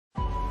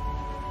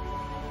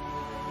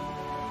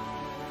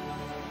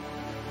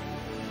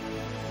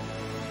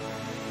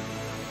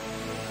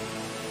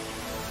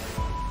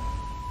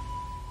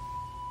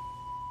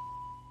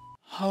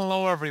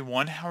Hello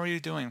everyone, how are you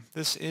doing?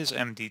 This is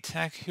MD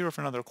Tech here with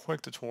another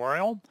quick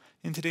tutorial.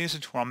 In today's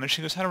tutorial, I'm going to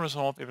show you guys how to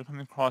resolve if you're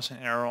coming across an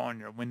error on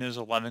your Windows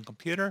 11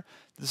 computer.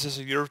 This is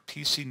your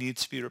PC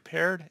needs to be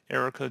repaired,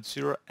 error code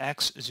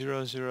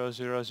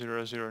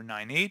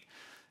 0x0000098,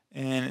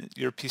 and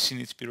your PC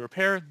needs to be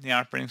repaired. The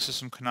operating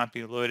system cannot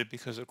be loaded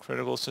because a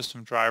critical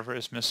system driver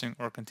is missing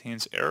or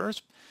contains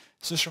errors.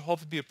 So this should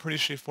hopefully be a pretty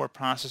straightforward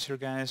process here,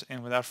 guys,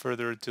 and without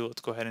further ado,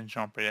 let's go ahead and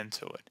jump right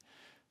into it.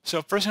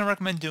 So first thing I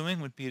recommend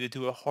doing would be to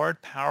do a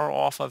hard power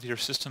off of your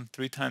system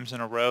 3 times in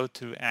a row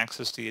to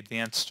access the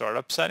advanced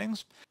startup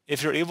settings.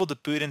 If you're able to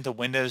boot into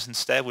Windows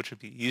instead, which would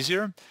be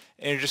easier,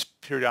 and you're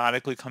just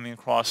periodically coming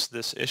across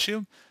this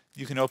issue,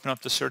 you can open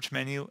up the search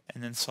menu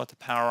and then select the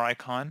power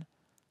icon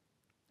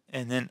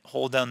and then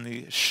hold down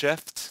the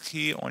shift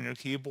key on your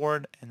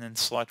keyboard and then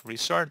select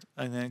restart,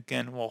 and then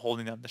again while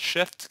holding down the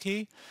shift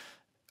key.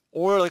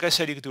 Or like I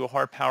said, you could do a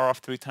hard power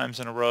off 3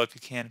 times in a row if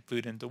you can't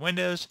boot into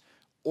Windows,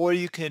 or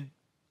you could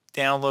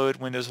download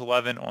Windows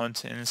 11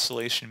 onto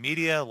installation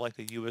media like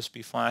a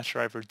USB flash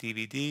drive or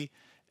DVD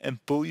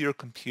and boot your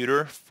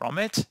computer from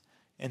it,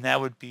 and that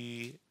would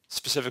be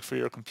specific for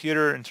your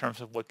computer in terms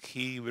of what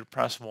key you would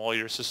press while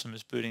your system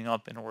is booting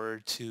up in order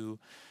to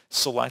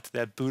select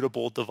that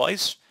bootable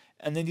device,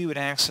 and then you would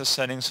access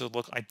settings that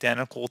look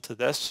identical to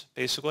this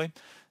basically.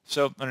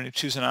 So I'm going to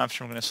choose an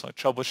option. We're going to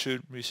select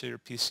troubleshoot, reset your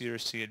PC, or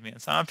see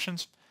advanced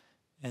options,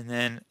 and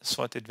then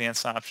select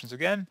advanced options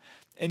again.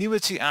 And you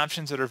would see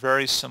options that are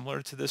very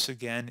similar to this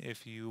again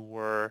if you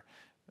were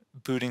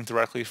booting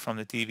directly from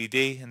the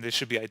DVD, and they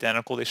should be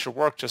identical. They should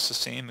work just the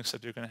same,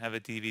 except you're going to have a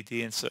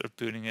DVD instead of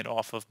booting it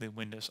off of the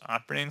Windows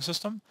operating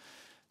system.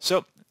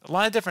 So a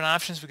lot of different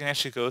options we can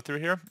actually go through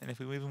here. And if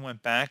we even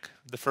went back,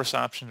 the first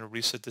option to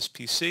reset this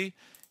PC,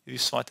 if you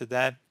selected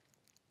that,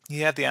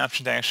 you have the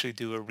option to actually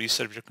do a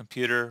reset of your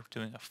computer,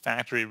 doing a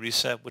factory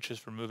reset, which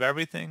is remove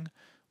everything,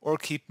 or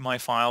keep my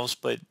files.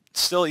 But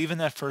still, even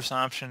that first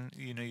option,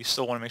 you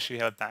still want to make sure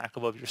you have a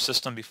backup of your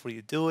system before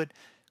you do it,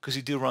 because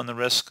you do run the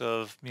risk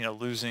of,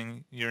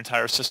 losing your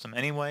entire system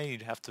anyway.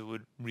 You'd have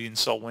to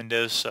reinstall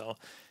Windows. So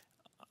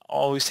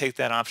always take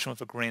that option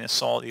with a grain of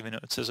salt, even though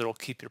it says it'll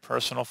keep your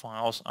personal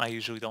files. I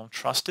usually don't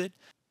trust it.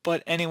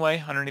 But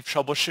anyway, underneath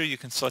troubleshoot, you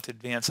can select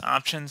advanced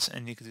options,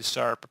 and you can do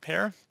start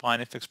repair,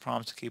 find and fix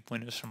problems to keep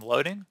Windows from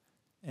loading.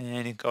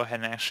 And you can go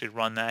ahead and actually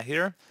run that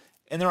here.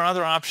 And there are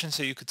other options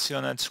that you could see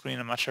on that screen.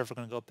 I'm not sure if we're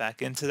going to go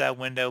back into that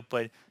window,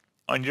 but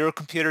on your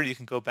computer, you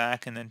can go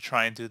back and then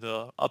try and do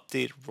the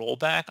update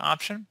rollback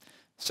option.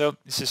 So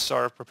this is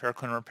start, prepare,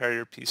 clean, and repair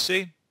your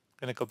PC. I'm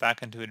going to go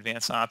back into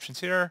advanced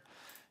options here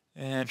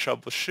and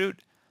troubleshoot.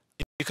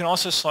 You can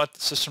also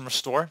select system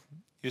restore,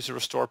 use the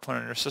restore point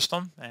on your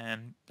system,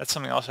 and that's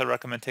something else I'd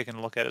recommend taking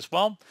a look at as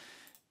well.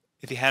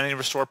 If you had any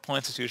restore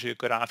points, it's usually a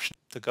good option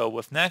to go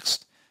with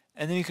next.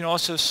 And then you can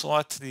also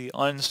select the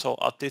uninstall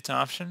updates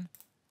option.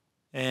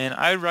 And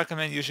I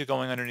recommend usually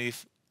going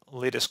underneath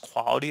latest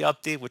quality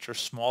update, which are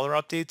smaller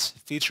updates.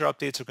 Feature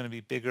updates are going to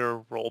be bigger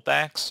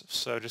rollbacks,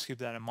 so just keep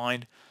that in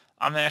mind.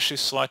 I'm going to actually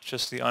select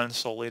just the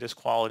uninstall latest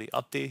quality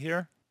update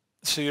here.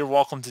 So you're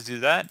welcome to do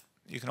that.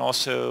 You can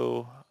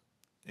also,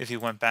 if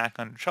you went back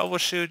under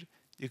troubleshoot,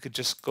 you could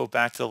just go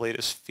back to the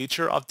latest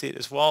feature update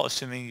as well,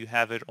 assuming you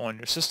have it on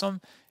your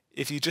system.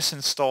 If you just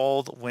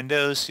installed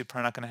Windows, you're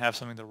probably not going to have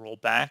something to roll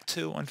back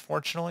to,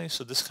 unfortunately.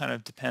 So this kind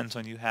of depends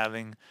on you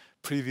having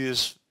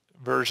previous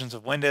versions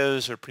of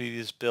Windows or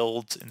previous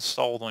builds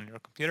installed on your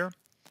computer.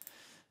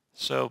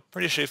 So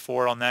pretty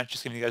straightforward on that,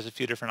 just giving you guys a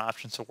few different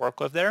options to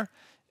work with there.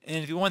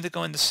 And if you want to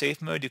go into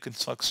safe mode, you can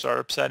select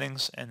startup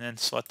settings and then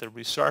select the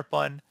restart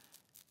button.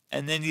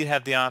 And then you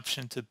have the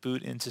option to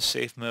boot into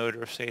safe mode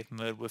or safe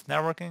mode with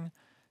networking.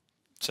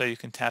 So you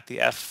can tap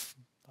the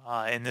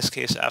in this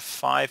case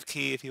F5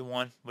 key if you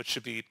want, which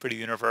should be pretty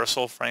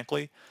universal,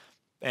 frankly.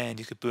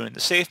 And you could boot into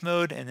safe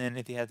mode, and then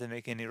if you had to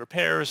make any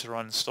repairs or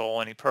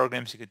uninstall any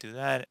programs, you could do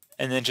that,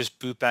 and then just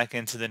boot back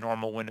into the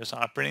normal Windows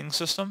operating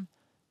system.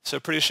 So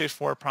pretty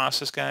straightforward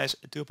process, guys.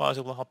 I do hope I was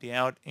able to help you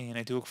out, and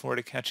I do look forward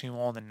to catching you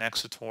all in the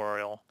next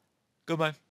tutorial. Goodbye.